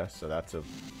data, so that's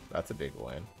a big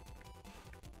win.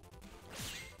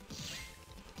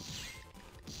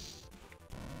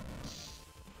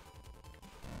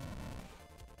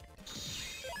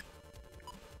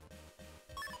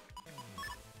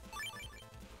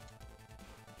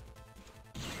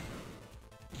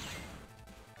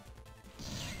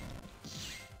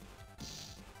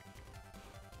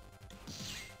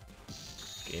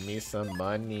 Give me some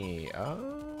money.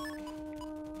 Oh,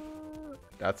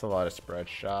 that's a lot of spread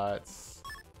shots.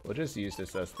 We'll just use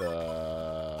this as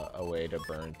a way to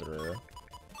burn through.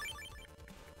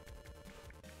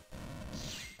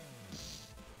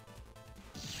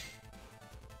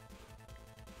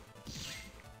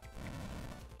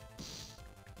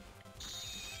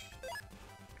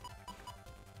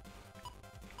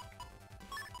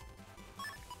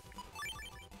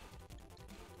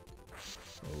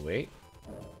 Wait.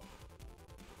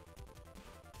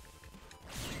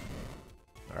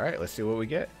 Alright, let's see what we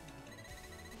get.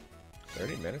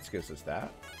 30 minutes gives us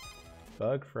that.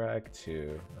 Bug frag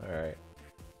 2. Alright.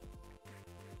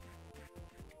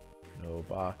 No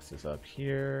boxes up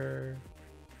here.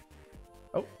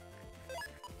 Oh.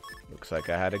 Looks like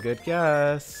I had a good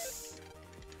guess.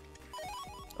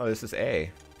 Oh, this is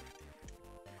A.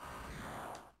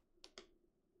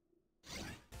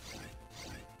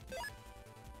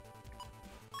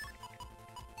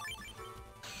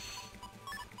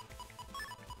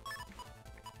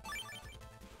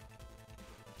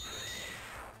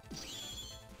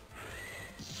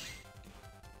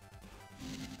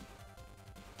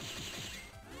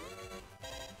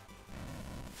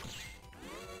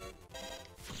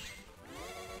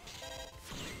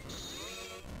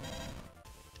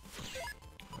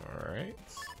 Alright.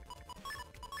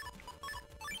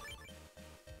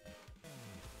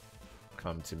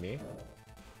 Come to me.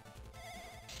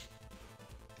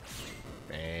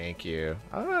 Thank you.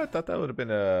 Oh, I thought that would have been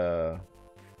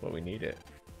what we needed.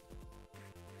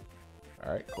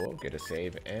 Alright, cool. Get a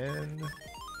save in.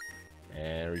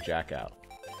 And rejack out.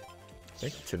 I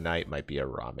think tonight might be a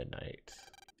ramen night.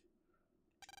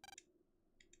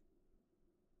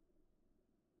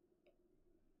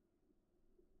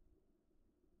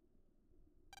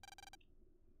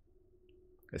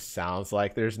 It sounds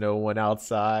like there's no one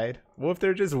outside. What if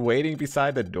they're just waiting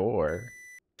beside the door?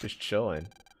 Just chilling.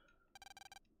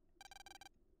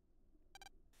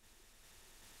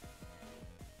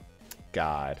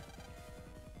 God.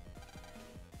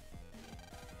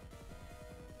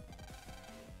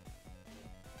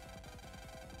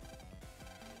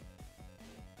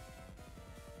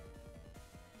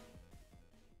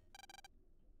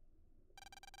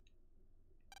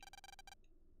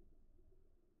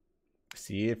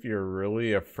 See if you're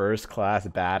really a first-class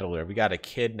battler. We gotta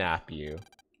kidnap you.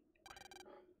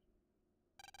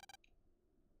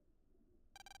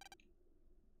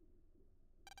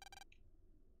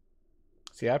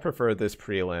 See, I prefer this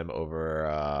prelim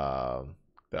over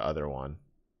the other one.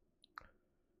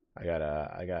 I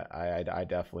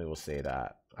definitely will say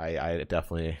that. I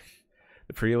definitely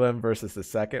the prelim versus the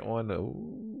second one.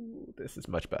 Ooh, this is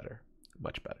much better.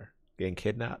 Much better. Getting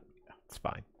kidnapped? It's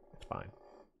fine. It's fine.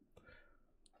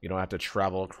 You don't have to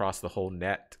travel across the whole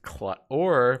net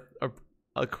or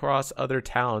across other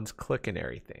towns clicking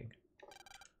everything.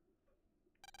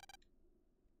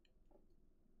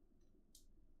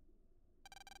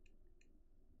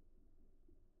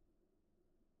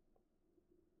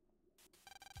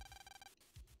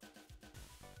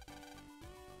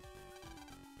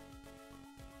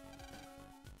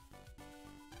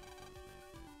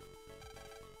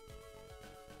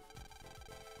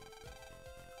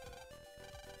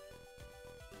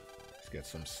 Let's get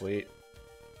some sleep.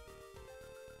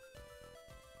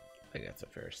 I think that's a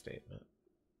fair statement.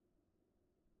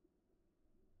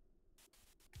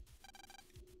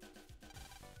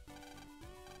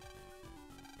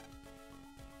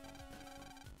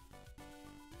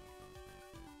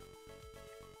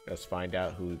 Let's find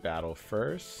out who we battle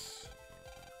first.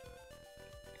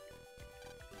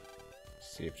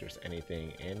 See if there's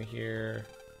anything in here.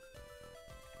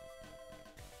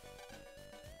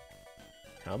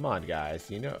 Come on, guys.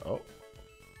 You know. Oh.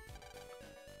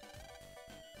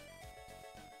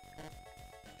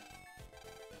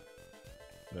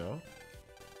 No.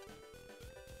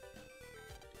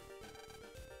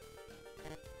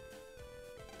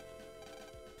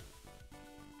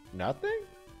 Nothing?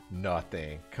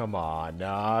 Nothing. Come on.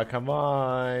 Nah, come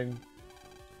on.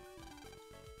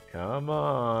 Come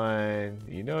on.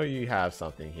 You know you have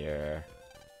something here.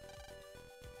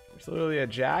 There's literally a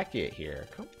jacket here.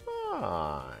 Come on.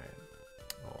 Oh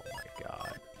my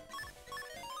god.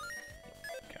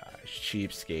 Gosh,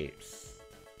 cheapskates.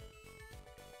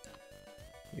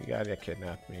 You gotta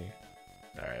kidnap me.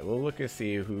 Alright, we'll look and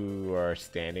see who our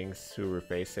standings, who we're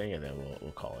facing, and then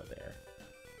we'll call it there.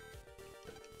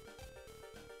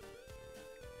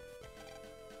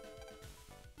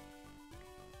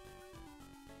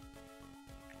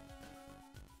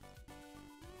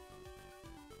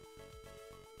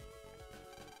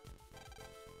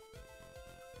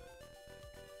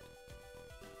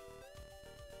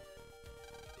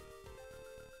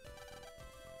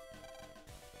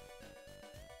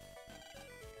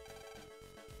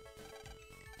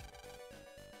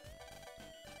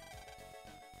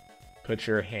 Put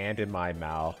your hand in my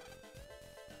mouth.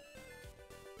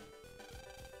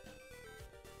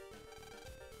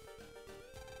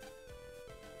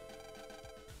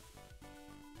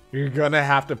 You're gonna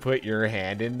have to put your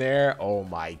hand in there? Oh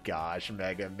my gosh,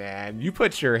 Mega Man. You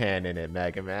put your hand in it,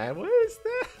 Mega Man. What is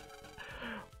that?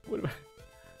 What are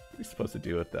we supposed to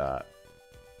do with that?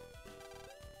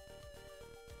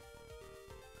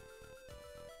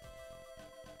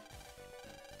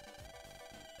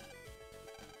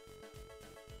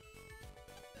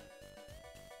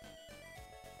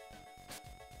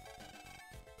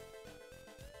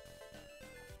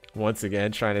 Once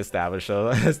again, trying to establish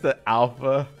us as the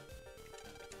alpha.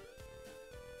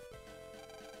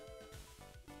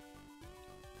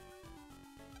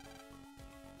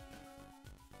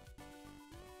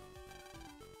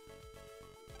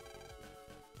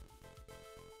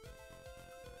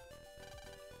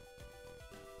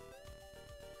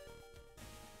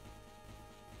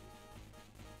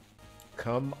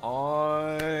 Come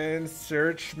on,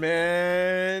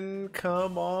 Searchman.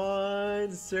 Come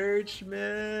on,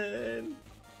 Searchman.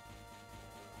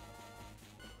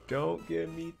 Don't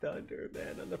give me Thunder,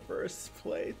 man, on the first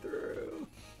playthrough.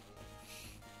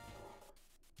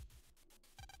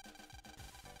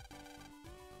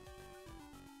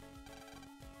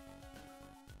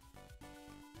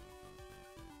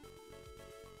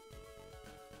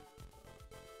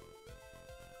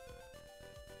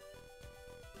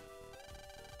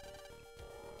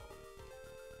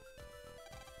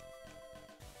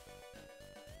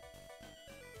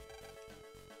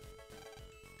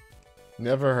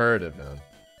 Never heard of him.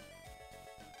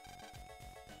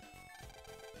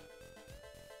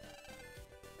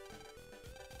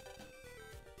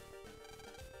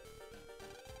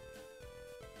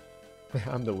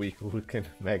 I'm the weak-looking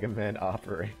Mega Man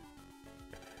operator.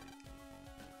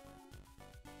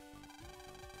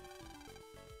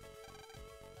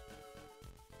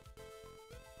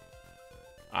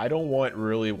 I don't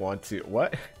really want to.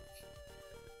 What?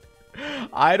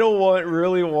 I don't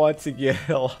really want to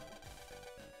kill.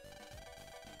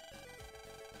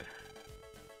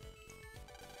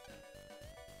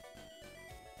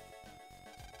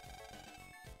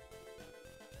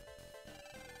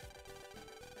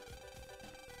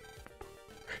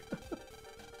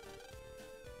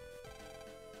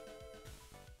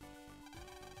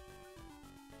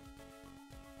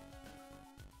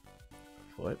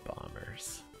 Foot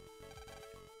bombers.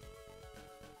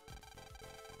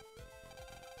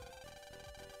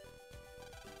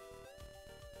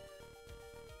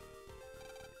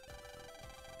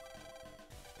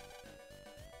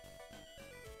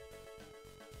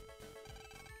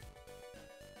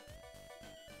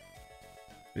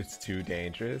 It's too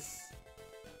dangerous.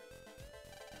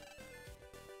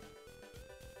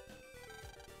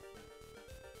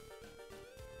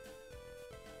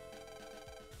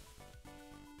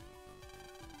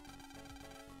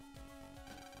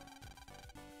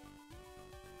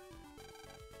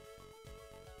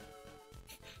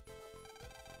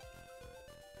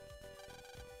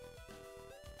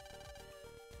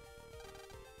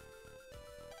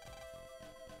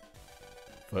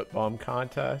 Foot bomb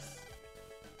contest.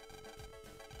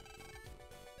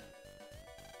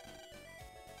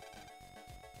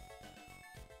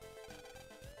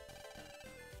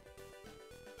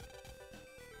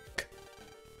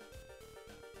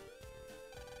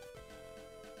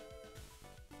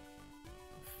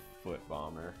 Foot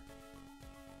bomber.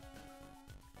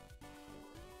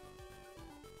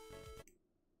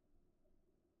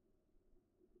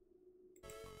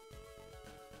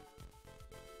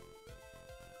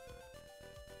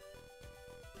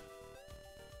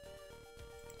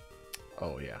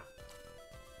 Oh yeah.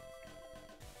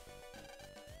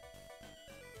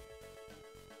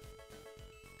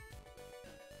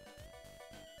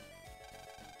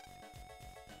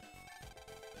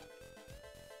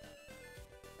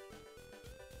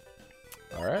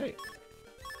 All right.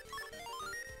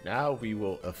 Now we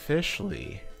will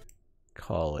officially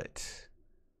call it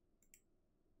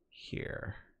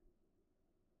here.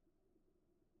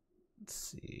 Let's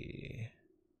see.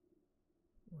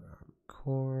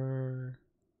 Core.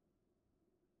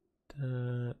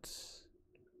 That's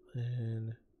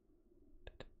and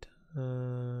all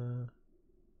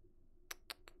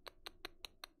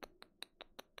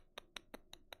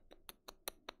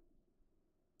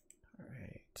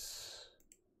right.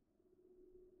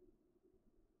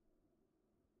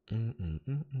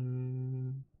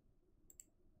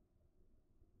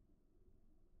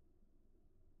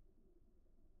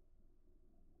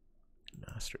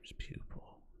 Master's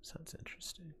pupil. Sounds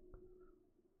interesting.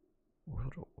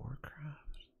 World of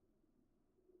Warcraft.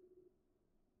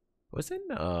 Wasn't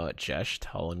Jesh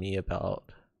telling me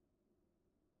about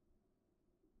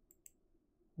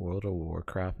World of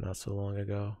Warcraft not so long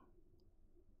ago?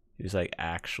 He was like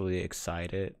actually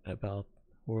excited about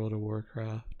World of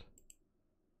Warcraft.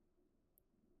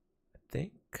 I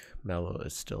think Mello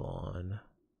is still on.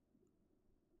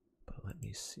 But let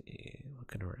me see.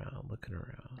 Looking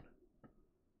around.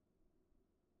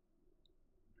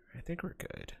 I think we're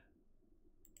good.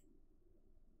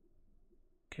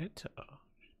 Get to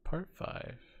part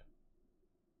 5.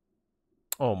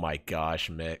 Oh my gosh,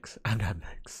 Mix. I'm not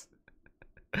Mix.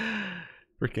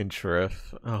 Freaking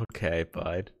Triff. Okay,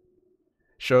 bud.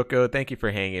 Shoko, thank you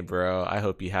for hanging, bro. I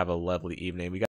hope you have a lovely evening. We got